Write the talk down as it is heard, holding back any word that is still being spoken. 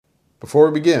Before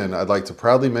we begin, I'd like to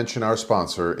proudly mention our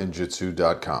sponsor,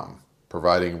 Injitsu.com,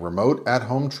 providing remote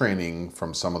at-home training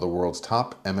from some of the world's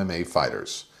top MMA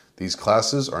fighters. These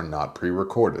classes are not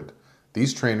pre-recorded.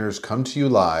 These trainers come to you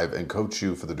live and coach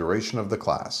you for the duration of the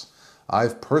class.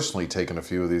 I've personally taken a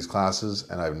few of these classes,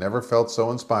 and I've never felt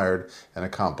so inspired and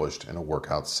accomplished in a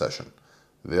workout session.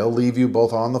 They'll leave you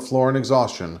both on the floor in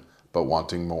exhaustion, but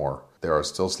wanting more. There are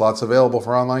still slots available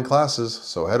for online classes,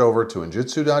 so head over to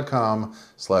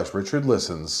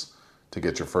injitsu.com/richardlistens to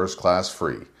get your first class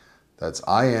free. That's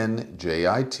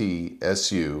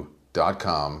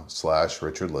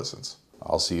injitsu.com/richardlistens.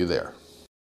 I'll see you there.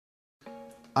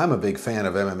 I'm a big fan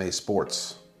of MMA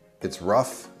sports. It's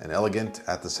rough and elegant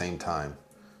at the same time.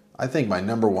 I think my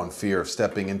number one fear of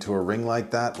stepping into a ring like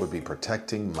that would be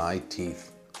protecting my teeth.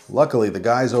 Luckily, the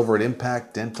guys over at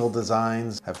Impact Dental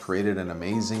Designs have created an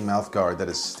amazing mouthguard that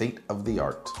is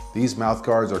state-of-the-art. These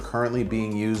mouthguards are currently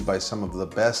being used by some of the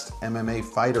best MMA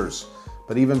fighters,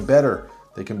 but even better,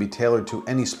 they can be tailored to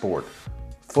any sport.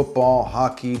 Football,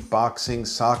 hockey, boxing,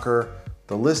 soccer,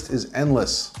 the list is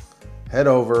endless. Head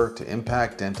over to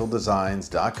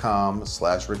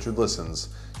impactdentaldesigns.com/richardlistens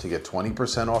to get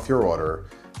 20% off your order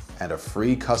and a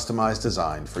free customized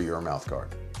design for your mouthguard.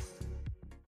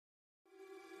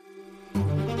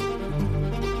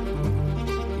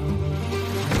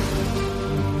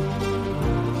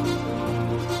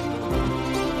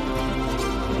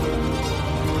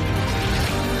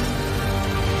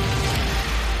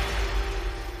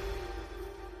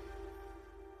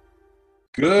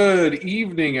 Good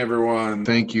evening, everyone.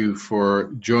 Thank you for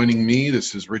joining me.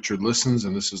 This is Richard Listens,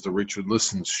 and this is the Richard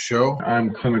Listens Show.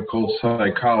 I'm clinical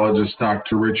psychologist,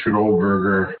 Dr. Richard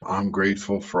Ohlberger. I'm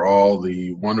grateful for all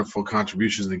the wonderful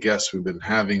contributions and guests we've been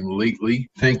having lately.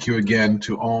 Thank you again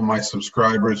to all my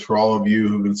subscribers, for all of you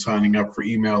who've been signing up for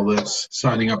email lists,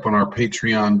 signing up on our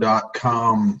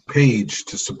patreon.com page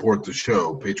to support the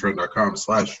show,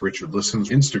 patreon.com/Richard Listens,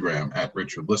 Instagram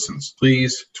 @Richard Listens.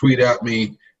 Please tweet at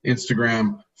me,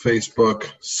 Instagram, Facebook.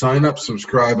 Sign up,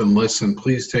 subscribe, and listen.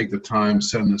 Please take the time.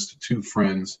 Send this to 2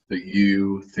 friends that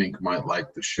you think might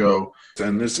like the show.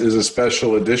 And this is a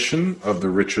special edition of the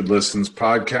Richard Listens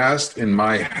podcast in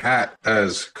my hat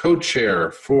as co-chair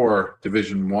for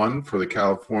Division 1 for the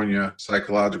California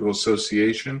Psychological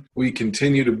Association. We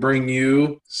continue to bring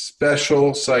you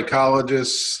special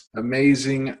psychologists,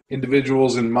 amazing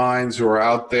individuals and minds who are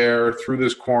out there through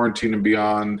this quarantine and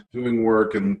beyond, doing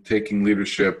work and taking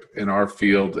leadership in our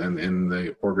field and in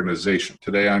the organization.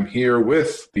 Today I'm here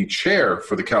with the chair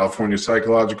for the California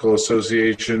Psychological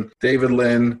Association, David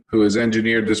Lin, who has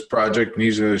engineered this project, and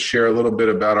he's going to share a little bit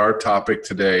about our topic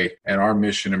today and our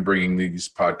mission in bringing these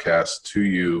podcasts to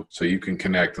you so you can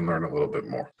connect and learn a little bit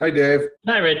more. Hi, Dave.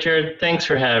 Hi, Richard. Thanks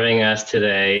for having us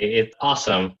today. It's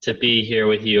awesome to be here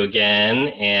with you again,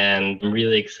 and I'm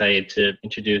really excited to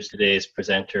introduce today's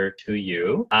presenter to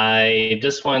you. I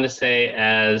just wanted to say,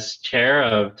 as chair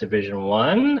of Division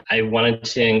 1, I wanted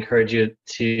to encourage you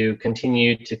to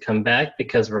continue to come back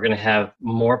because we're going to have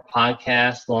more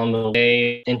podcasts along the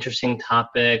way, interesting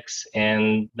topics,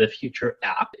 and the future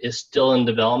app is still in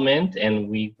development, and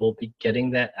we will be getting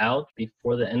that out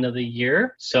before the end of the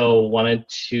year. So wanted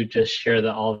to just share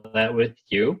all of that with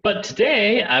you. But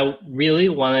today, I really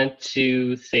wanted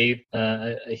to say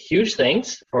a huge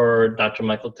thanks for Dr.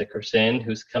 Michael Dickerson,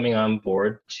 who's coming on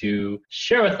board to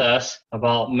share with us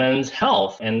about men's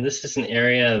health. And this is an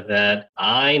area that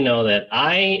I know that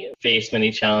I face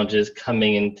many challenges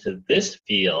coming into this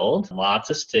field, lots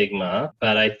of stigma,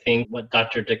 but I think what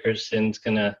Dr. Dickerson's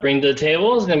going to bring to the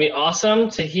table is going to be awesome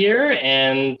to hear.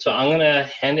 And so I'm going to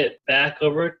hand it back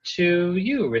over to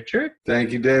you, Richard.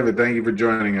 Thank you, David. Thank you for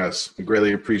joining us. We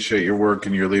greatly appreciate your work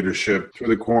and your leadership through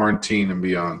the quarantine and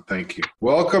beyond. Thank you.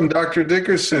 Welcome, Dr.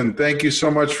 Dickerson. Thank you so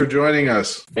much for joining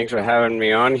us. Thanks for having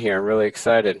me on here. I'm really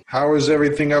excited. How is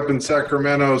everything up in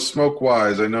Sacramento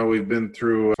smoke-wise? I know we've been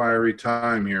through a fiery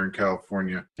time here in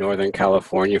California. Northern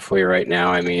California for you right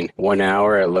now. I mean, 1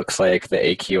 hour, it looks like the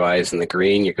AQI is in the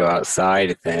green. You go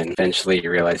outside, then eventually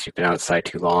you realize you've been outside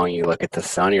too long. You look at the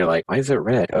sun, you're like, why is it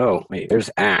red? Oh, wait, there's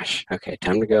ash. Okay,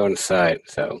 time to go inside.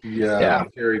 So, yeah.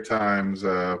 Scary times,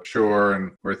 sure.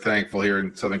 And we're thankful here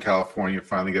in Southern California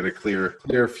finally get a clear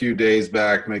few days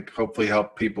back, hopefully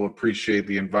help people appreciate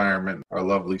the environment, our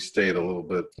lovely state a little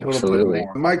bit. Absolutely.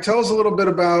 More. Mike, tell us a little bit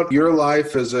about your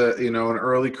life as an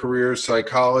early career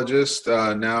psychologist,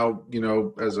 now,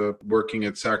 as a working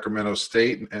at Sacramento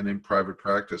State and in private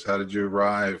practice? How did you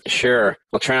arrive? Sure.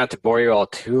 I'll try not to bore you all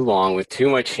too long with too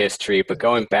much history, but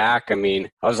going back, I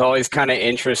was always kind of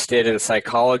interested in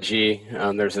psychology.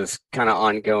 There's this kind of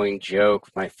ongoing joke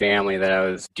with my family that I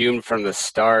was doomed from the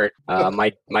start.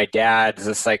 My dad's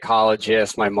a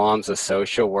psychologist, my mom's a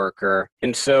social worker.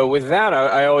 And so with that,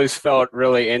 I always felt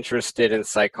really interested in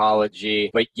psychology,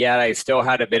 but yet I still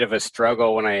had a bit of a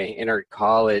struggle when I entered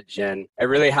college. And I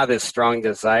really had this strong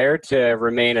desire to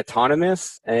remain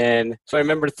autonomous. And so I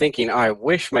remember thinking, I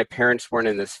wish my parents weren't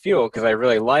in this field because I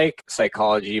really like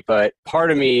psychology. But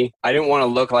part of me, I didn't want to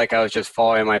look like I was just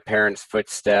following my parents'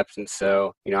 footsteps. And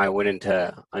so, I went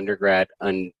into undergrad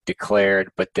undeclared,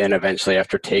 but then eventually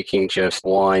after taking just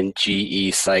one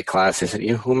GE psych class, I said,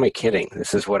 who am I kidding?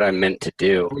 This is what I'm meant to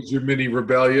do. What was your mini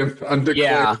rebellion?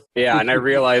 Undeclared? Yeah. And I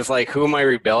realized, who am I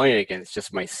rebelling against?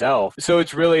 Just myself. So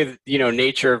it's really,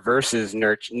 nature versus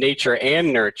nurture, nature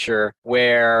and nurture,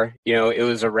 where, it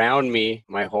was around me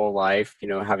my whole life,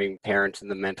 having parents in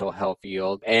the mental health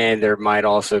field. And there might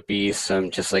also be some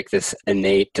just like this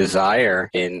innate desire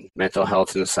in mental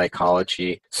health and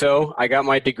psychology. So I got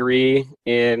my degree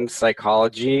in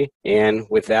psychology. And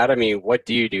with that, what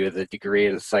do you do with a degree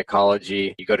in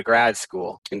psychology? You go to grad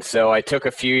school. And so I took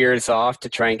a few years off to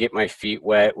try and get my feet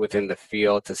wet within the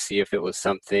field to see if it was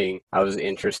something I was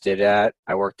interested at.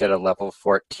 I worked at a level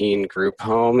 14 group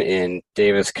home in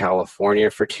Davis, California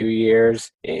for 2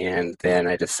 years. And then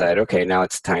I decided, okay, now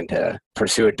it's time to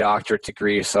pursue a doctorate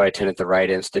degree. So I attended the Wright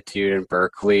Institute in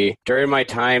Berkeley. During my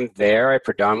time there, I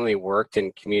predominantly worked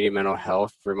in community mental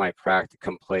health through my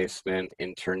practicum placement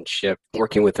internship,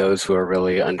 working with those who are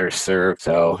really underserved.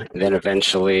 So then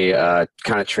eventually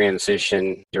kind of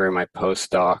transitioned during my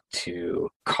postdoc to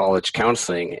college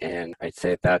counseling, and I'd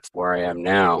say that's where I am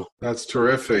now. That's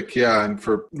terrific. Yeah, and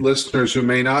for listeners who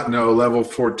may not know, level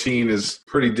 14 is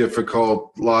pretty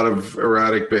difficult, a lot of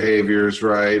erratic behaviors,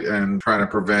 right, and trying to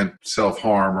prevent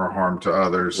self-harm or harm to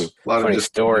others. A lot Funny of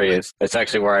story is, that's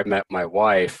actually where I met my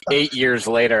wife 8 years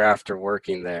later after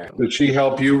working there. Did she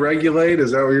help you regulate?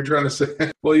 Is that what you're trying to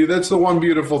say? Well, that's the one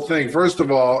beautiful thing. First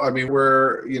of all,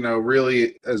 we're,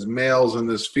 really as males in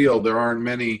this field, there aren't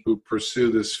many who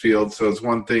pursue this field, so it's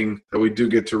one thing that we do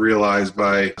get to realize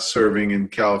by serving in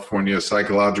California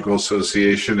Psychological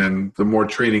Association, and the more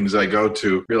trainings I go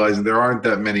to, realizing there aren't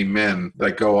that many men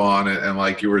that go on. And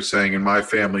like you were saying, in my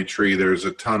family tree, there's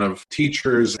a ton of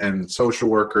teachers and social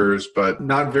workers, but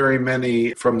not very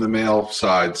many from the male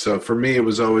side. So for me, it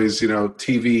was always,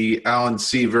 TV, Alan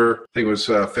Seaver, I think it was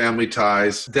Family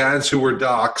Ties, dads who were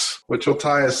docs, which will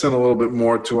tie us in a little bit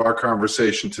more to our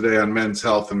conversation today on men's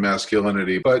health and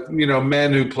masculinity. But,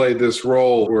 men who played this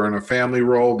role were in a family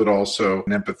role, but also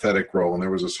an empathetic role. And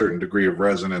there was a certain degree of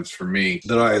resonance for me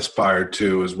that I aspired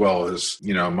to, as well as,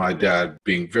 my dad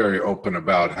being very open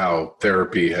about how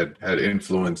therapy had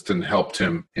influenced and helped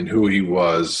him in who he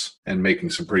was and making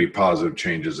some pretty positive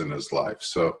changes in his life.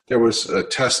 So there was a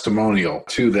testimonial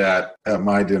to that at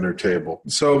my dinner table.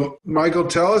 So Michael,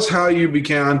 tell us how you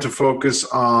began to focus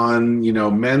on,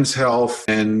 men's health,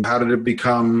 and how did it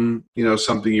become,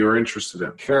 something you were interested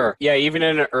in? Sure. Yeah, even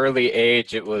at an early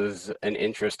age, it was an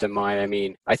interest of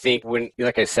mine. I think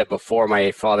like I said before,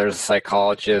 my father's a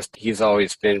psychologist. He's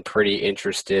always been pretty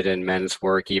interested in men's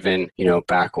work, even,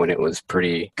 back when it was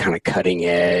pretty kind of cutting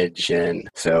edge. And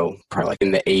so probably like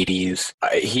in the 80s,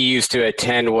 he used to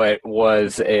attend what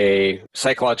was a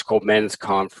psychological men's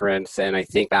conference. And I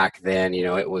think back then,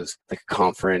 it was like a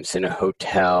conference in a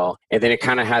hotel. And then it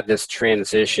kind of had this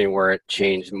transition where it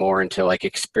changed more into like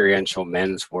experiential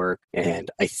men's work. And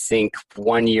I think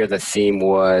one year the theme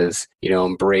was,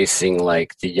 embracing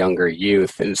like the younger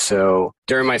youth. And so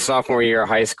during my sophomore year of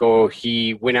high school,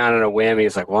 he went out on a whim. He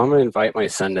was like, well, I'm going to invite my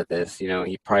son to this.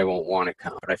 He probably won't want to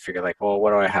come. But I figured like, well,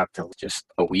 what do I have to just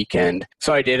a weekend?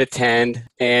 So I did attend.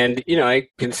 And, I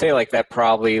can say like that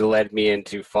probably led me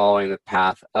into following the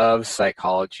path of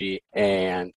psychology.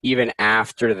 And even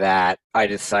after that, I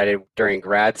decided during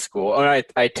grad school, I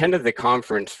attended the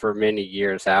conference for many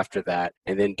years after that.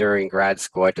 And then during grad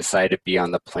school, I decided to be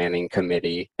on the planning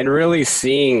committee, and really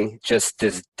seeing just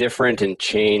this different and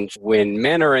change when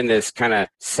men are in this kind of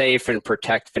safe and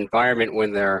protective environment,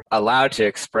 when they're allowed to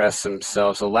express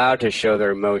themselves, allowed to show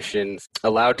their emotions,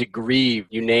 allowed to grieve,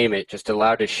 you name it, just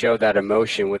allowed to show that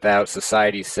emotion without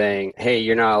society saying, hey,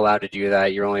 you're not allowed to do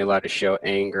that. You're only allowed to show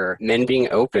anger. Men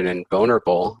being open and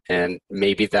vulnerable. And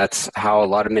maybe that's how a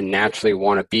lot of men naturally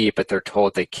want to be, but they're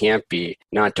told they can't be,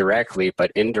 not directly,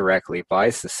 but indirectly by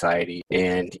society.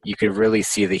 And you could really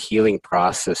see the healing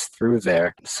process through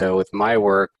there. So with my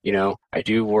work, I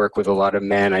do work with a lot of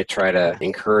men. I try to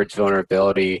encourage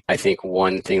vulnerability. I think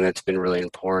one thing that's been really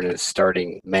important is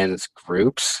starting men's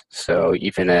groups. So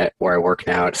even at where I work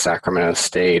now at Sacramento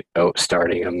State,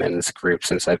 starting a men's group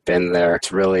since I've been there,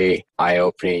 it's really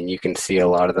eye-opening. You can see a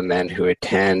lot of the men who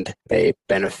attend, they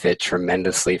benefit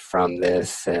tremendously from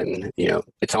this. And,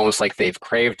 it's almost like they've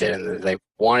craved it and they've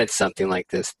wanted something like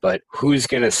this, but who's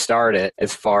going to start it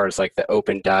as far as like the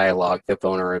open dialogue, the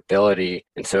vulnerability?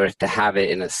 And so to have it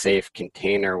in a safe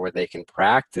container where they can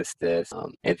practice this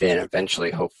and then eventually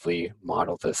hopefully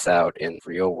model this out in the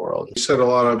real world. You said a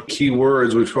lot of key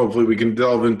words, which hopefully we can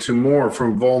delve into more,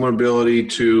 from vulnerability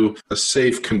to a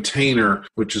safe container,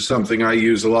 which is something I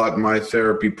use a lot in my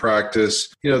therapy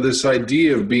practice. This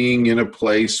idea of being in a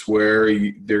place where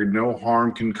no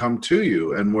harm can come to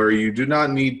you and where you do not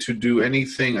need to do any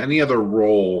other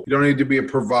role. You don't need to be a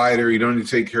provider. You don't need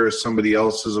to take care of somebody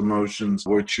else's emotions,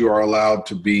 which you are allowed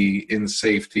to be in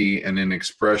safety and in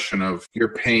expression of your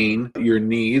pain, your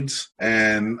needs,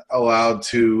 and allowed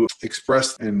to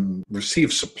express and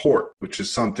receive support, which is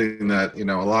something that, a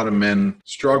lot of men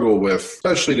struggle with,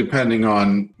 especially depending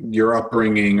on your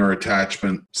upbringing or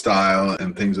attachment style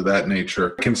and things of that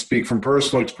nature. I can speak from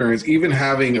personal experience, even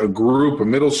having a group, a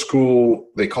middle school,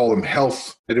 they call them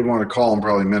health. They didn't want to call them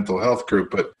probably mental health group,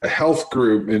 but a health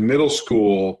group in middle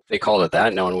school. They called it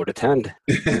that, no one would attend.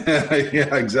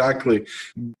 Yeah, exactly.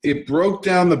 It broke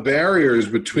down the barriers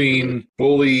between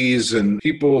bullies and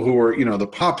people who are, the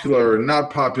popular and not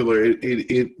popular.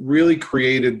 It really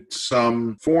created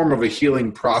some form of a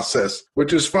healing process,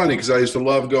 which is funny because I used to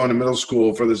love going to middle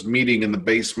school for this meeting in the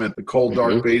basement, the cold,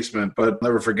 dark basement. But I'll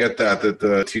never forget that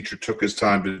the teacher took his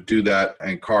time to do that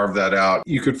and carve that out.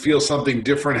 You could feel something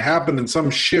different happen and some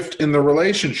shift in the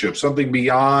relationship, something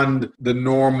beyond the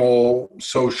normal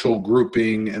social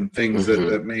grouping and things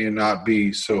that may not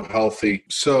be so healthy.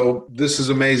 So this is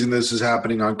amazing. This is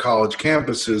happening on college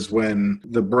campuses when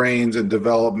the brains and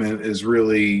development is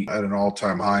really at an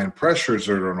all-time high and pressures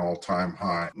are at an all-time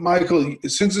high. Michael,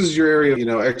 since this is your area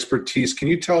of expertise, can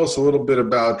you tell us a little bit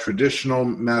about traditional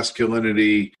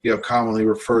masculinity, commonly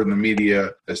referred in the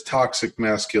media as toxic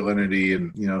masculinity,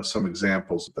 and some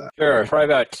examples of that? Sure. Probably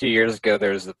about 2 years ago,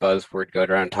 there was the buzzword going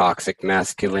around toxic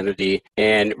masculinity.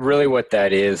 And really what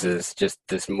that is just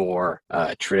this more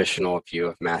traditional view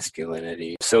of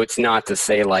masculinity. So it's not to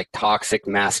say like toxic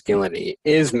masculinity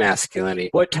is masculinity.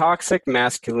 What toxic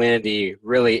masculinity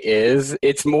really is,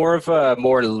 it's more of a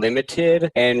more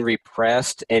limited and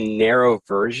repressed and narrow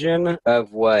version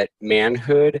of what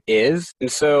manhood is.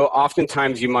 And so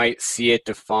oftentimes you might see it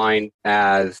defined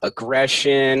as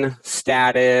aggression,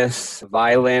 status,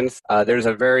 violence. There's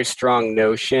a very strong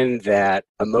notion that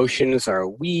emotions are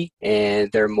weak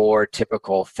and they're more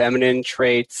typical feminine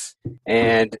traits.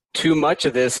 And too much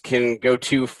of this can go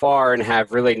too far and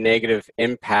have really negative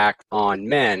impact on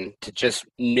men to just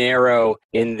narrow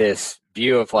in this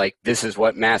view of like, this is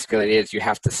what masculinity is. You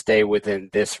have to stay within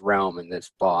this realm and this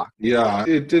block. Yeah,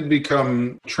 it did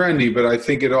become trendy, but I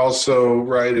think it also,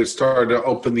 it started to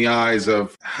open the eyes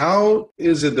of how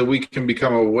is it that we can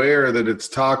become aware that it's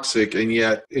toxic and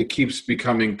yet it keeps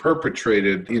becoming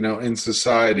perpetrated, in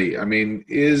society. I mean,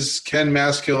 can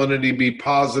masculinity be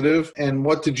positive? And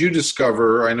what did you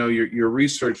discover? I know your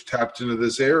research tapped into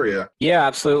this area. Yeah,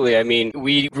 absolutely. I mean,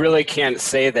 we really can't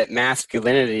say that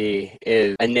masculinity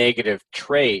is a negative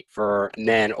trait for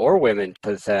men or women to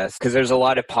possess, because there's a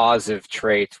lot of positive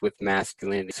traits with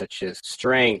masculinity, such as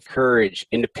strength, courage,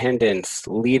 independence,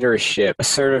 leadership,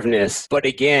 assertiveness. But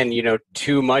again,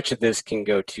 too much of this can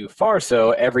go too far.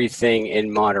 So everything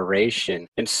in moderation.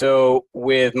 And so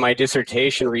with my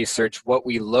dissertation research, what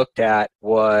we looked at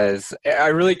was, I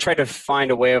really tried to find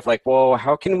a way of like, well,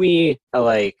 how can we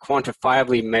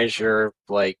quantifiably measure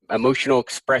emotional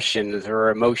expressions or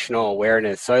emotional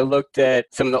awareness? So I looked at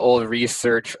some of the old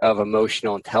research of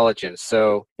emotional intelligence.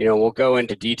 So, we'll go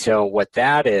into detail what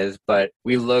that is, but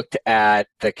we looked at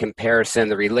the comparison,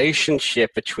 the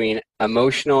relationship between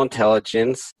emotional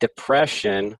intelligence,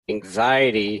 depression,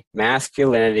 anxiety,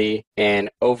 masculinity, and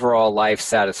overall life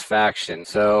satisfaction.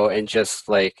 So, and just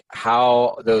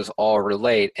how those all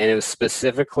relate. And it was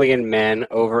specifically in men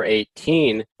over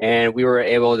 18. And we were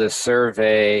able to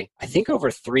survey, I think,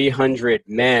 over 300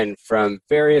 men from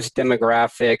various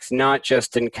demographics, not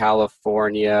just in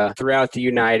California, throughout the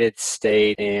United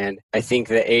States. And I think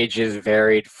the ages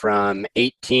varied from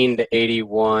 18 to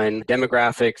 81.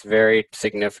 Demographics varied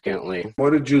significantly. definitely.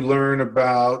 What did you learn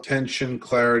about tension,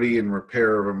 clarity, and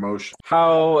repair of emotion?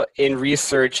 How in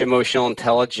research emotional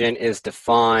intelligence is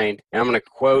defined, and I'm going to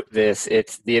quote this,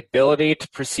 it's the ability to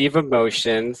perceive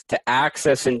emotions, to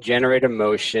access and generate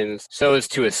emotions so as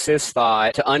to assist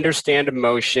thought, to understand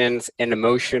emotions and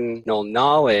emotional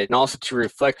knowledge, and also to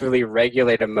reflectively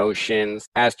regulate emotions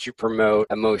as to promote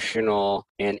emotional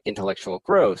and intellectual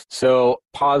growth. So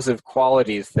positive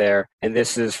qualities there. And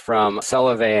this is from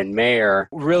Sullivan and Mayer.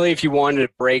 Really, if you wanted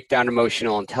to break down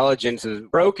emotional intelligence, is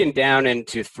broken down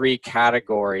into three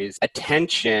categories.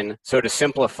 Attention, so to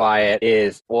simplify it,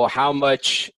 is, well, how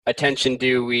much attention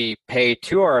do we pay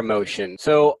to our emotions?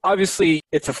 So obviously,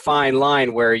 it's a fine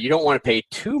line where you don't want to pay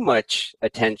too much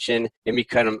attention and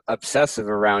become obsessive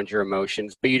around your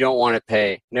emotions, but you don't want to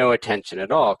pay no attention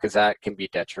at all because that can be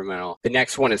detrimental. The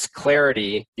next one is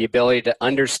clarity, the ability to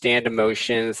understand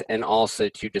emotions and also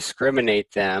to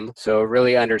discriminate them. So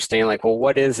really understand, like, well,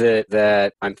 what is it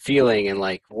that I'm feeling, and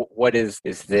like, what is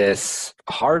this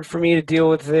hard for me to deal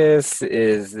with? This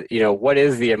is, what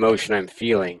is the emotion I'm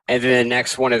feeling? And then the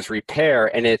next one is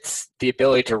repair, and it's the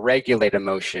ability to regulate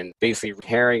emotion, basically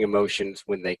repairing emotions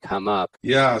when they come up.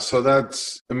 Yeah, so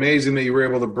that's amazing that you were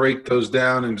able to break those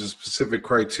down into specific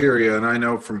criteria. And I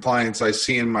know from clients I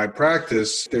see in my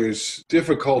practice, there's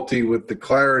difficulty with the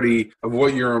clarity of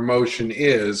what your emotion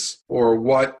is, or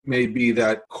what may be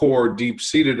that core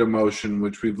deep-seated emotion,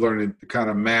 which we've learned to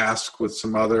kind of mask with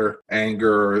some other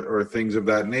anger or things of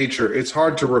that nature. It's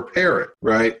hard to repair it,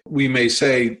 right? We may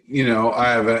say, I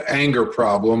have an anger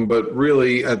problem, but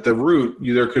really at the root,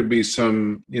 there could be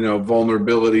some,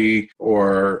 vulnerability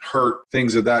or hurt,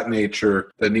 things of that nature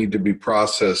that need to be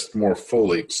processed more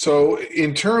fully. So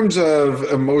in terms of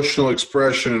emotional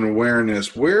expression and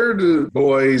awareness, where do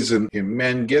boys and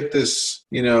men get this,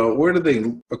 where do they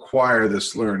acquire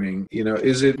this learning?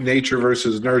 Is it nature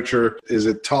versus nurture? Is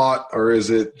it taught, or is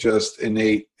it just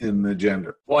innate in the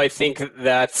gender? Well, I think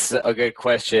that's a good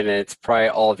question. It's probably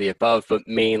all of the above, but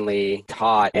mainly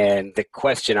taught. And the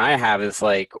question I have is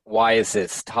like, why is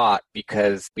this taught?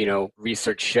 Because,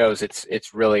 research shows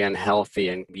it's really unhealthy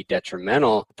and can be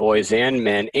detrimental to boys and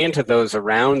men and to those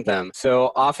around them. So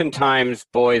oftentimes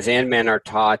boys and men are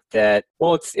taught that,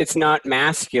 well, it's not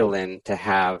masculine to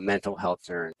have mental health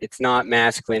concerns. It's not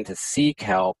masculine to seek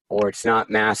help, or it's not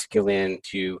masculine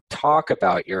to talk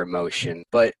about your emotion.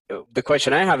 But the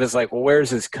question I have is like, well, where's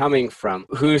this coming from?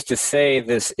 Who's to say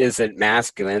this isn't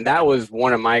masculine? That was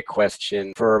one of my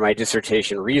questions for my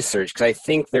dissertation research, because I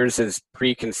think there's this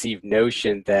preconceived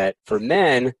notion that for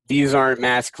men, these aren't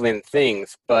masculine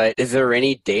things. But is there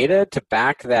any data to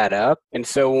back that up? And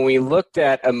so when we looked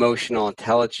at emotional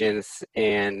intelligence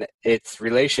and its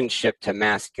relationship to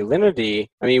masculinity,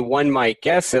 I mean, one might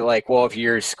guess it like, well, if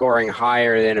you're scoring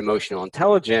higher than emotional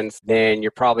intelligence, then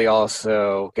you're probably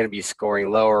also going to be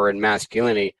scoring lower in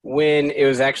masculinity, when it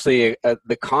was actually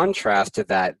the contrast to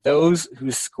that. Those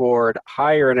who scored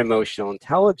higher in emotional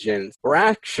intelligence were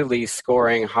actually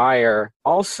scoring higher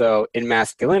also in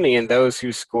masculinity, and those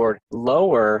who scored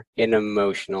lower in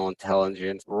emotional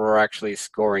intelligence were actually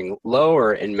scoring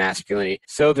lower in masculinity.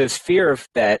 So this fear of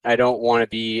that I don't want to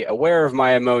be aware of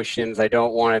my emotions, I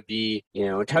don't want to be,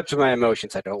 in touch with my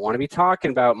emotions, I don't want to be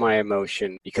talking about my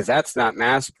emotion because that's not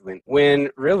masculine, when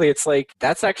really it's like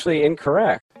that's actually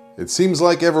incorrect. It seems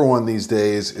like everyone these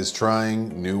days is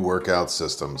trying new workout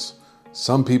systems.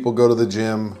 Some people go to the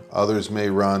gym, others may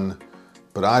run,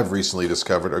 but I've recently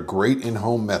discovered a great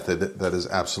in-home method that is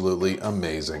absolutely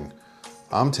amazing.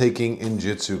 I'm taking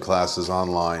Injitsu classes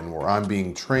online where I'm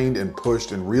being trained and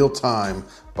pushed in real time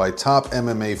by top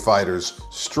MMA fighters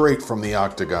straight from the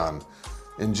octagon.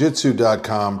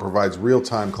 Injitsu.com provides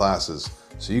real-time classes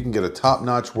so you can get a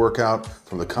top-notch workout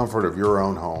from the comfort of your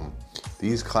own home.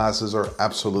 These classes are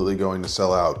absolutely going to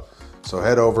sell out. So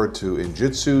head over to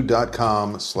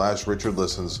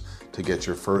injitsu.com/RichardListens to get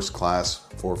your first class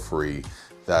for free.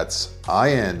 That's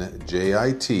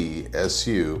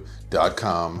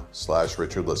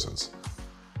INJITSU.com/RichardListens.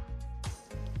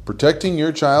 Protecting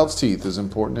your child's teeth is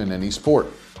important in any sport.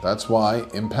 That's why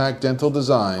Impact Dental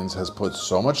Designs has put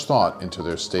so much thought into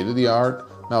their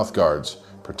state-of-the-art mouth guards,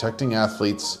 protecting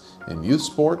athletes in youth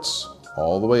sports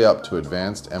all the way up to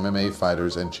advanced MMA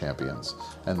fighters and champions.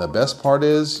 And the best part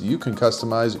is you can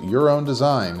customize your own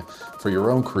design for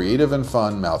your own creative and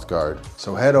fun mouthguard.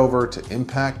 So head over to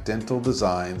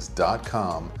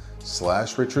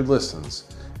impactdentaldesigns.com/RichardListens,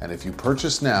 and if you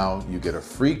purchase now, you get a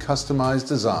free customized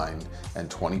design and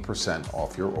 20%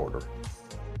 off your order.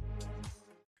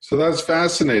 So that's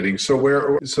fascinating. So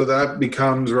that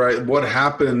becomes, right, what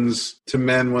happens to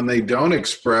men when they don't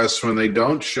express, when they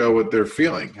don't show what they're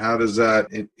feeling? How does that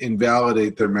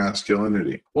invalidate their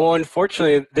masculinity? Well,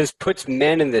 unfortunately, this puts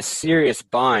men in this serious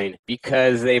bind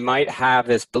because they might have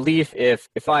this belief if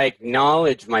I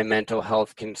acknowledge my mental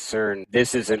health concern,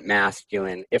 this isn't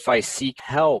masculine. If I seek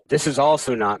help, this is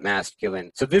also not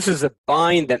masculine. So this is a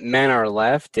bind that men are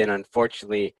left in,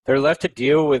 unfortunately. They're left to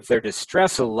deal with their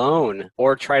distress alone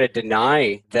or try to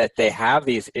deny that they have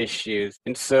these issues.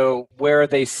 And so where are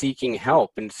they seeking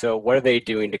help? And so what are they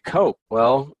doing to cope?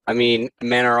 Well, I mean,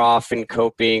 men are often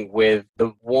coping with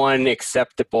the one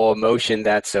acceptable emotion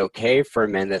that's okay for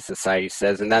men that society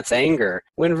says, and that's anger.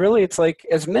 When really it's like,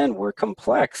 as men, we're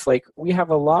complex. Like, we have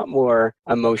a lot more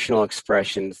emotional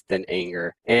expressions than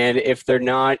anger. And if they're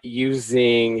not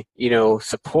using,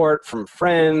 support from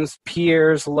friends,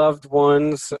 peers, loved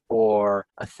ones, or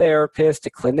a therapist, a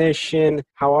clinician,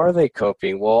 how are they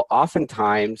coping? Well,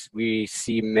 oftentimes we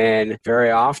see men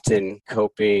very often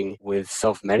coping with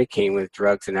self-medicating with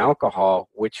drugs and alcohol,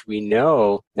 which we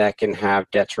know that can have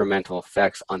detrimental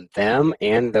effects on them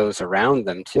and those around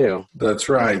them too. That's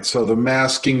right. So the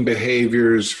masking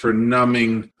behaviors for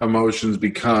numbing emotions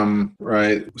become,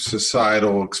 right,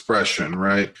 societal expression,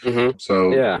 right? Mm-hmm.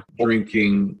 So yeah.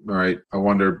 Drinking, right? I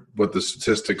wonder what the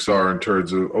statistics are in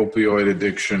terms of opioid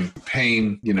addiction,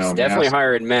 pain, It's definitely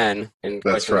higher in men. And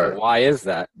that's right. Why is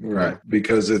that? Right.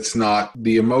 Because it's not,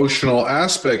 the emotional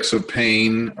aspects of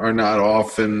pain are not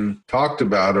often talked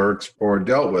about or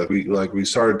dealt with. We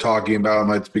started talking about,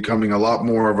 and it's becoming a lot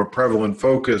more of a prevalent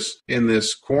focus in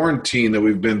this quarantine that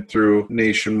we've been through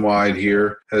nationwide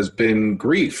here, has been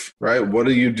grief, right? What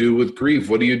do you do with grief?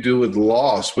 What do you do with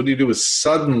loss? What do you do with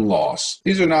sudden loss?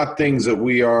 These are not things that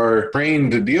we are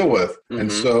trained to deal with. Mm-hmm.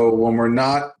 And so when we're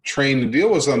not trained to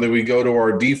deal with something, we go to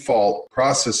our default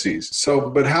processes. So,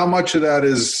 but how much of that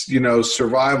is,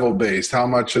 survival based? How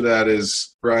much of that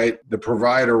is, right, the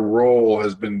provider role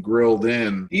has been grilled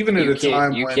in, even at a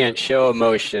time you can't show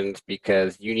emotions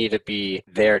because you need to be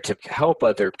there to help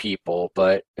other people.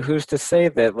 But who's to say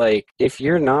that, like, if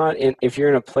you're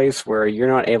in a place where you're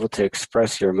not able to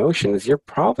express your emotions, you're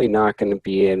probably not going to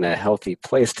be in a healthy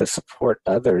place to support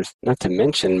others, not to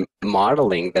mention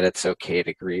modeling that it's okay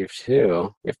to grieve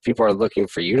too. If people are looking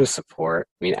for you to support,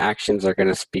 actions are going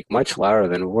to speak much louder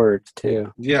than words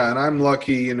too. Yeah, and I'm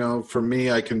lucky, for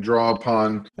me, I can draw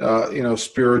upon,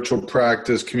 spiritual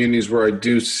practice, communities where I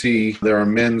do see there are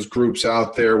men's groups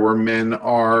out there where men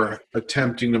are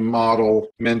attempting to model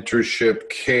mentorship,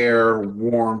 care,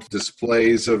 warmth,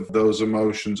 displays of those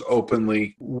emotions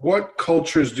openly. What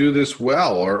cultures do this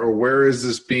well, or where is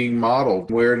this being modeled?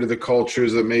 Where do the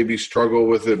cultures that maybe struggle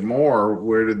with it more,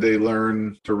 where did they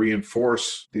learn to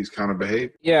reinforce these kind of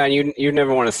behaviors? Yeah, and you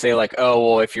never want to say like, oh,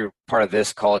 well, if you're part of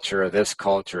this culture or this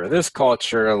culture or this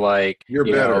culture, like, you're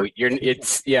better.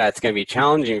 It's going to be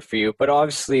challenging for you. But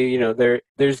obviously,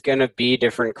 there's going to be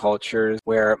different cultures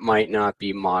where it might not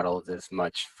be modeled as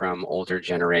much from older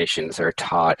generations or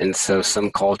taught. And so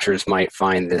some cultures might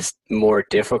find this more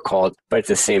difficult, but at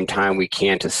the same time, we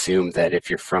can't assume that if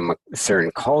you're from a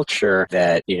certain culture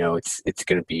that, it's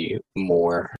going to be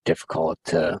more difficult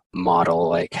to model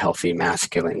like healthy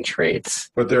masculine traits.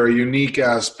 But there are unique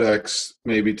aspects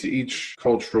maybe to each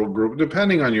cultural group,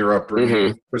 depending on your upbringing.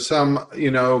 Mm-hmm. For some,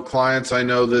 clients, I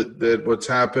know that what's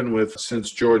happened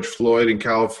since George Floyd in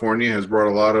California has brought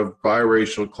a lot of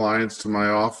biracial clients to my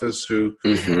office who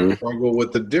struggle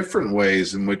with the different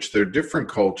ways in which their different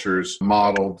cultures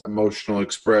modeled emotional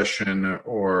expression,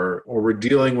 or were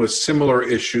dealing with similar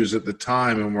issues at the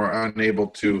time and were unable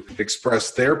to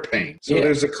express their pain. So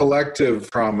there's a collective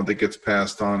trauma that gets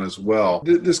passed on as well.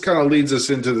 This kind of leads us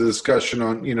into the discussion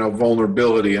on,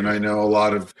 vulnerability. And I know a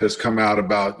lot has come out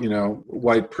about,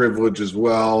 white privilege as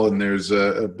well. And there's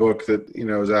a book that,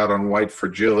 is out on white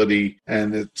fragility.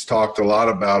 And it's talked a lot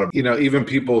about, even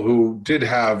people who did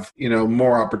have,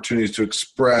 more opportunities to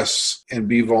express and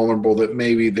be vulnerable, that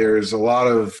maybe there's a lot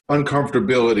of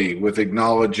uncomfortability with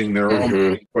acknowledging their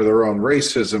own, or their own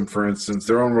racism, for instance,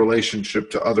 their own relationship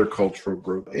to other cultural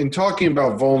groups. In talking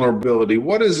about vulnerability,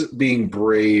 what is being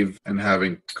brave and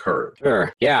having courage?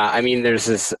 Sure. Yeah. There's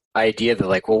this idea that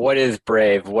like, well, what is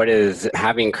brave? What is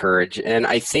having courage? And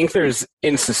I think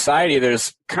in society,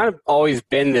 there's kind of always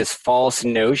been this false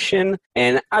notion,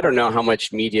 and I don't know how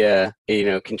much media,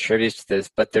 contributes to this,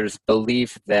 but there's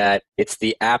belief that it's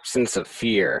the absence of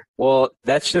fear. Well,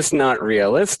 that's just not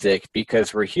realistic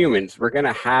because we're humans. We're going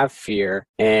to have fear.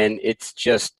 And it's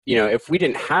just, if we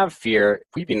didn't have fear,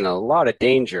 we'd be in a lot of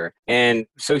danger. And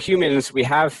so humans, we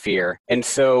have fear. And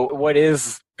so what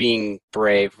is being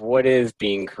brave? What is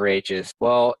being courageous?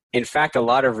 Well, in fact, a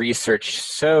lot of research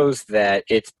shows that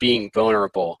it's being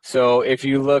vulnerable. So if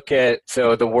you look at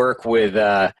the work with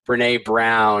Brene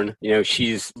Brown,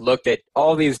 she's looked at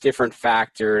all these different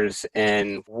factors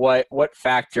and what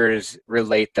factors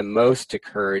relate the most to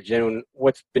courage. And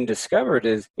what's been discovered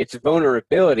is it's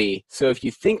vulnerability. So if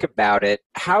you think about it,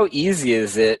 how easy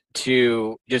is it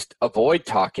to just avoid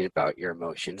talking about your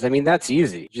emotions? I mean, that's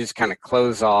easy. You just kind of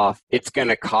close off. It's going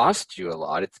to cost you a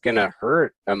lot. It's going to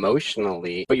hurt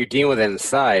emotionally, but you're dealing with it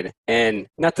inside. And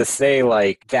not to say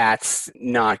like that's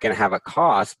not going to have a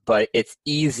cost, but it's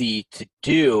easy to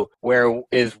do, where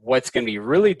is what's going to be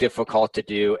really difficult to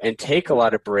do and take a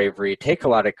lot of bravery, take a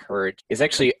lot of courage, is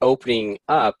actually opening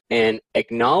up and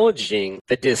acknowledging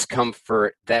the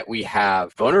discomfort that we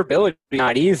have. Vulnerability is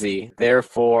not easy,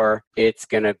 therefore it's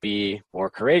going to be more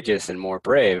courageous and more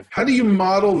brave. How do you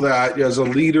model that as a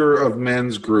leader of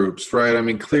men's groups, right? I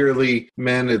mean, clearly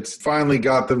men, it's finally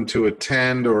got them to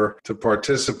attend or to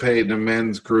participate in a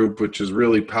men's group, which is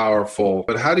really powerful.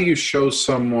 But how do you show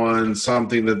someone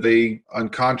something that they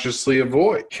unconsciously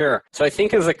avoid? Sure. So I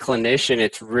think as a clinician,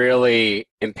 it's really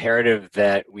imperative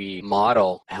that we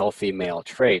model healthy male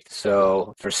traits.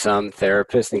 So for some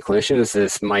therapists and clinicians,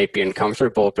 this might be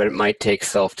uncomfortable, but it might take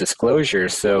self-disclosure.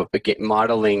 So again,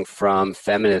 modeling from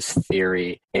feminist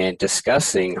theory and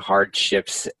discussing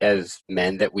hardships as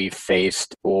men that we've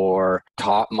faced, or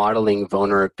modeling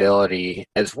vulnerability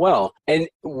as well. And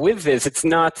with this, it's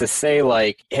not to say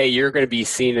like, hey, you're going to be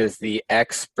seen as the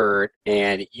expert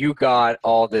and you got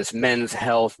all this men's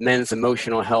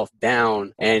emotional health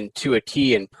down and to a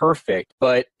T and perfect,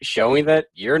 but showing that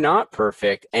you're not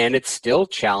perfect and it's still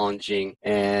challenging.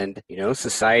 And,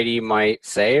 society might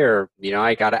say, or,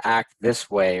 I got to act this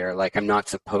way, or like I'm not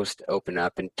supposed to open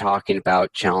up, and talking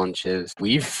about challenges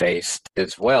we've faced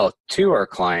as well to our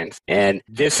clients. And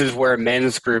this is where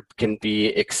men's group can be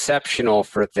exceptional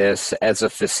for this as a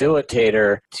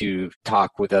facilitator, to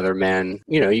talk with other men.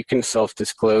 You can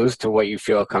self-disclose to what you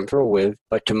feel comfortable with,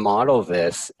 but to model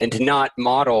this, and to not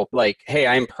model like, hey,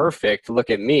 I'm perfect, look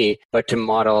at me, but to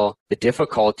model the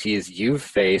difficulties you've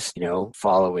faced,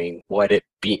 following what it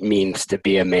means to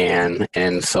be a man,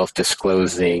 and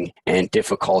self-disclosing, and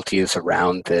difficulties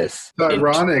around this. It's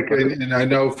ironic, and I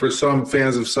know for some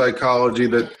fans of psychology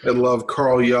that love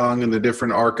Carl Jung and the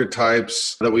different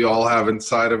archetypes that we all have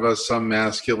inside of us, some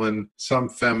masculine, some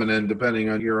feminine, depending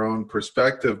on your own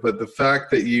perspective. But the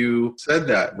fact that you said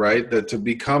that, right, that to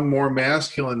become more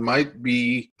masculine might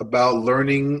be about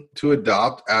learning to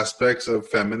adopt aspects of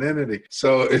femininity.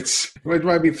 So it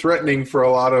might be threatening for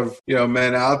a lot of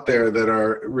men out there that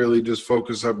are really just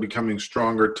focused on becoming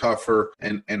stronger, tougher,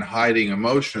 and hiding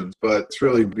emotions. But it's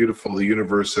really beautiful, the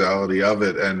universality of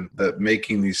it, and that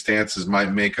making these stances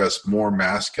might make us more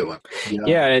masculine.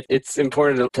 Yeah, it's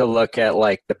important to look at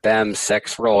like the BEM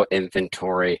sex role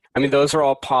inventory. I mean, those are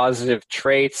all positive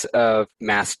traits of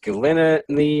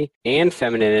masculinity and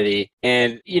femininity.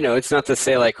 And, it's not to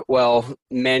say like, well,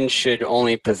 men should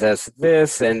only possess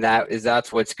this, and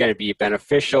that's what's going to be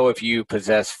beneficial. If you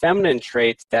possess feminine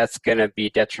traits, that's going to be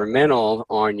detrimental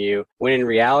on you. When in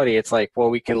reality, it's like, well,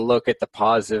 we can look at the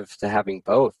positives to having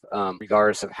both,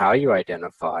 regardless of how you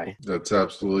identify. That's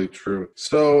absolutely true.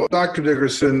 So, Dr.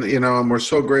 Dickerson, we're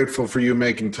so grateful for you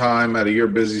making time out of your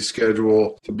busy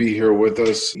schedule to be here with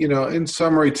us. In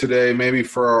summary today, maybe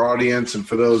for our audience and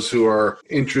for those who are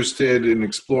interested in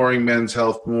exploring men's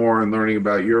health more and learning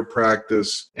about your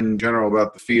practice in general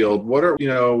about the field, what are,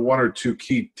 one or two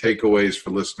key takeaways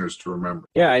for listeners to remember?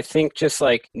 Yeah, I think just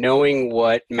like knowing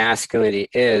what masculinity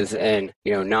is, and,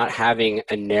 not having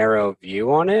a narrow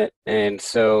view on it. And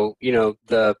so,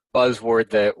 the buzzword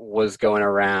that was going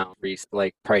around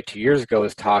like probably 2 years ago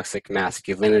was toxic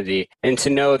masculinity. And to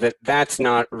know that that's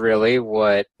not really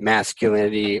what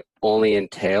masculinity only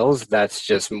entails. That's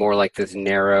just more like this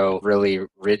narrow, really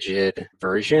rigid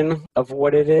version of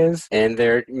what it is. And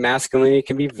their masculinity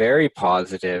can be very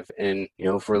positive. And,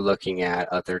 if we're looking at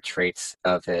other traits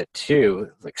of it too,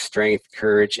 like strength,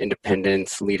 courage,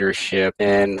 independence, leadership.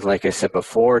 And like I said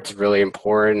before, it's really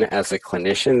important as a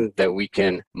clinician that we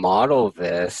can model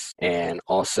this, and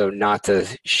also not to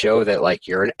show that like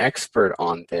you're an expert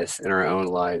on this in our own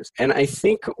lives. And I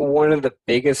think one of the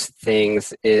biggest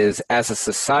things is, as a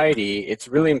society, it's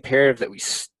really imperative that we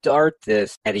start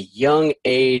this at a young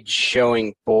age,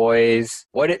 showing boys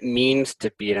what it means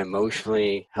to be an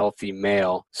emotionally healthy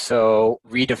male. So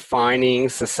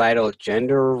redefining societal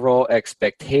gender role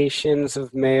expectations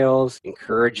of males,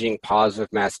 encouraging positive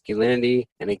masculinity,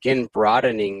 and again,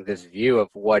 broadening this view of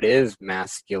what is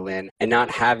masculine, and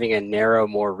not having a narrow,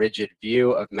 more rigid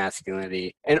view of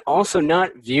masculinity, and also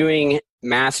not viewing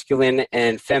masculine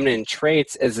and feminine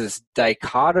traits as this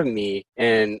dichotomy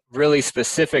and really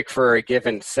specific for a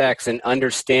given sex, and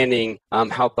understanding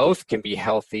how both can be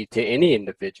healthy to any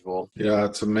individual. Yeah,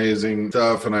 it's amazing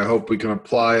stuff, and I hope we can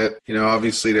apply it,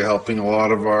 obviously to helping a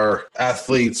lot of our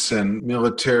athletes and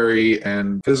military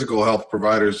and physical health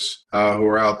providers who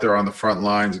are out there on the front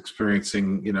lines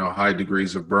experiencing, high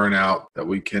degrees of burnout, that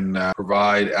we can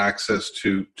provide access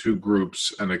to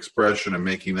groups and expression and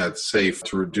making that safe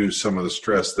to reduce some of the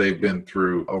stress they've been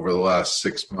through over the last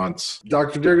 6 months.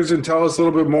 Dr. Dickerson, tell us a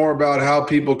little bit more about how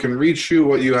people can reach you,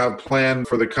 what you have planned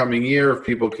for the coming year, if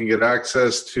people can get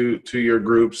access to your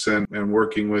groups and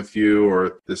working with you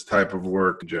or this type of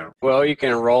work in general. Well, you can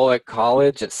enroll at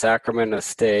college at Sacramento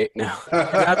State. No,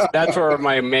 that's where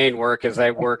my main work is.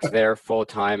 I work there full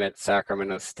time at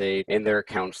Sacramento State in their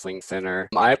counseling center.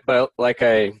 But like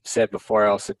I said before, I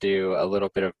also do a little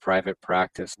bit of private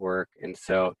practice work. And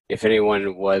so if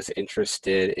anyone was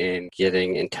interested in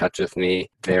getting in touch with me,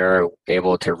 they're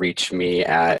able to reach me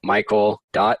at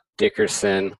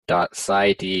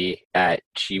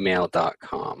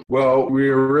michael.dickerson.side@gmail.com. Well, we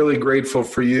are really grateful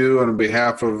for you and on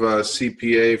behalf of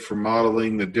CPA for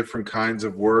modeling the different kinds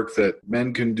of work that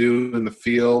men can do in the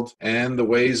field and the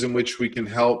ways in which we can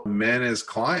help men as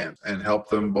clients and help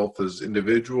them both as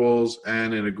individuals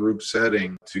and in a group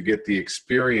setting to get the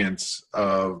experience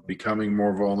of becoming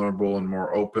more vulnerable and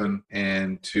more open,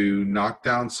 and to knock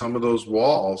down some of those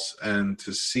walls and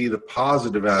to see the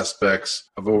positive aspects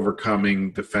of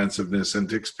overcoming defensiveness and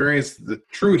to experience the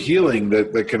true healing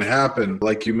that can happen,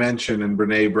 like you mentioned in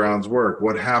Brene Brown's work.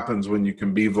 What happens when you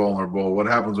can be vulnerable? What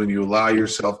happens when you allow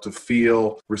yourself to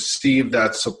feel, receive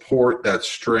that support, that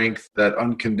strength, that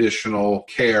unconditional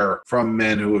care from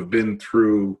men who have been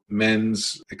through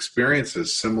men's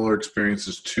experiences, similar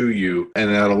experiences to you.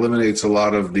 And that eliminates a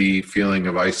lot of the feeling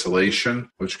of isolation,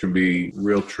 which can be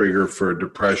real trigger for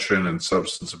depression and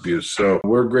substance abuse. So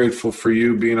we're grateful for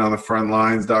you being on the front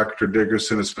lines, Dr.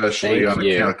 Dickerson, especially on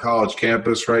a college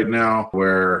campus right now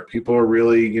where people are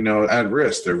really, at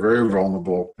risk. They're very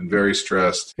vulnerable and very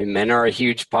stressed. And men are a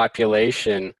huge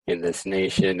population in this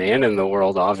nation and in the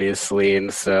world, obviously.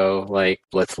 And so,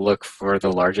 let's look for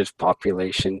the largest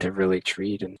population to really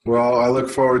treat. Well, I look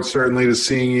forward certainly to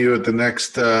seeing you at the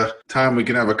next time we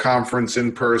can have a conference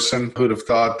in person. Who'd have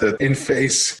thought that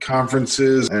in-face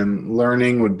conferences and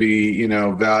learning would be,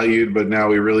 valued, but now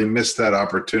we really missed that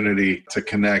opportunity to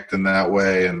connect in that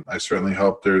way. And I certainly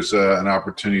hope there's an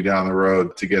opportunity down the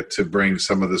road to get to bring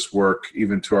some of this work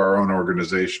even to our own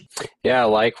organization. Yeah,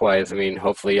 likewise.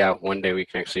 Hopefully, one day we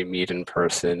can actually meet in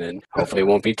person, and hopefully it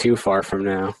won't be too far from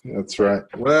now. That's right.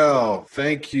 Well,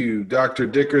 thank you, Dr.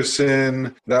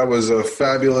 Dickerson. That was a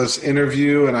fabulous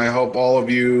interview, and I hope all of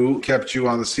you kept you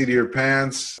on the seat of your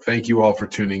pants. Thank you all for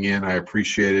tuning in. I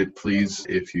appreciate it. Please,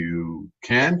 if you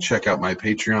can, check out my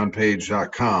Patreon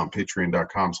page.com,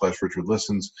 patreon.com/Richard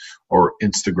Listens, or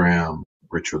Instagram,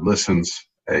 Richard Listens.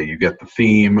 You get the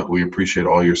theme. We appreciate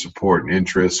all your support and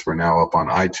interest. We're now up on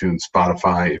iTunes,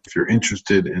 Spotify. If you're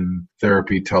interested in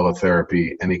therapy,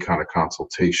 teletherapy, any kind of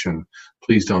consultation,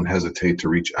 please don't hesitate to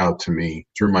reach out to me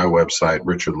through my website,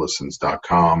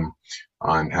 richardlistens.com.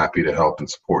 I'm happy to help and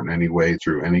support in any way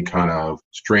through any kind of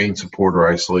strain, support,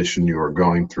 or isolation you are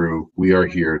going through. We are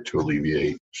here to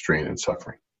alleviate strain and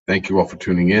suffering. Thank you all for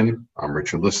tuning in. I'm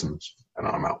Richard Listens, and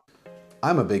I'm out.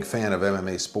 I'm a big fan of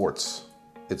MMA sports.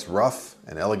 It's rough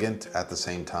and elegant at the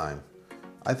same time.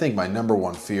 I think my number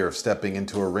one fear of stepping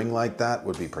into a ring like that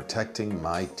would be protecting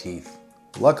my teeth.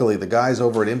 Luckily, the guys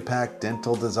over at Impact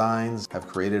Dental Designs have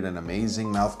created an amazing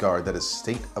mouthguard that is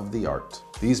state-of-the-art.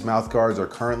 These mouthguards are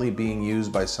currently being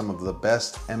used by some of the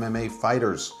best MMA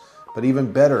fighters, but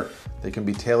even better, they can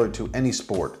be tailored to any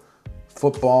sport.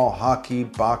 Football, hockey,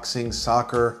 boxing,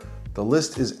 soccer, the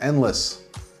list is endless.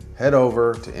 Head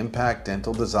over to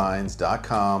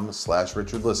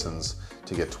impactdentaldesigns.com/RichardListens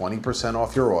to get 20%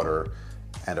 off your order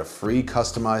and a free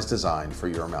customized design for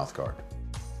your mouthguard.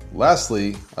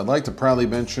 Lastly, I'd like to proudly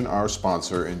mention our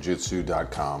sponsor,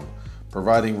 Injitsu.com,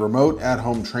 providing remote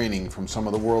at-home training from some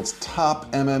of the world's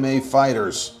top MMA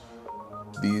fighters.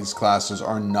 These classes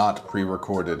are not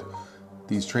pre-recorded.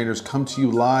 These trainers come to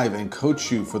you live and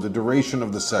coach you for the duration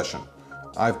of the session.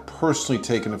 I've personally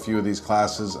taken a few of these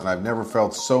classes, and I've never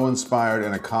felt so inspired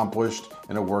and accomplished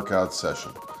in a workout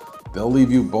session. They'll leave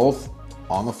you both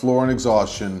on the floor in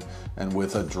exhaustion and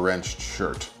with a drenched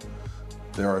shirt.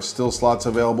 There are still slots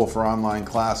available for online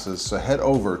classes, so head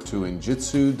over to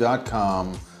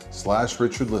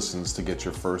injitsu.com/RichardListens to get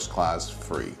your first class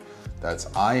free. That's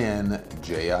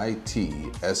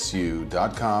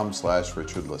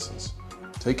INJITSU.com/RichardListens.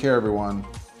 Take care, everyone.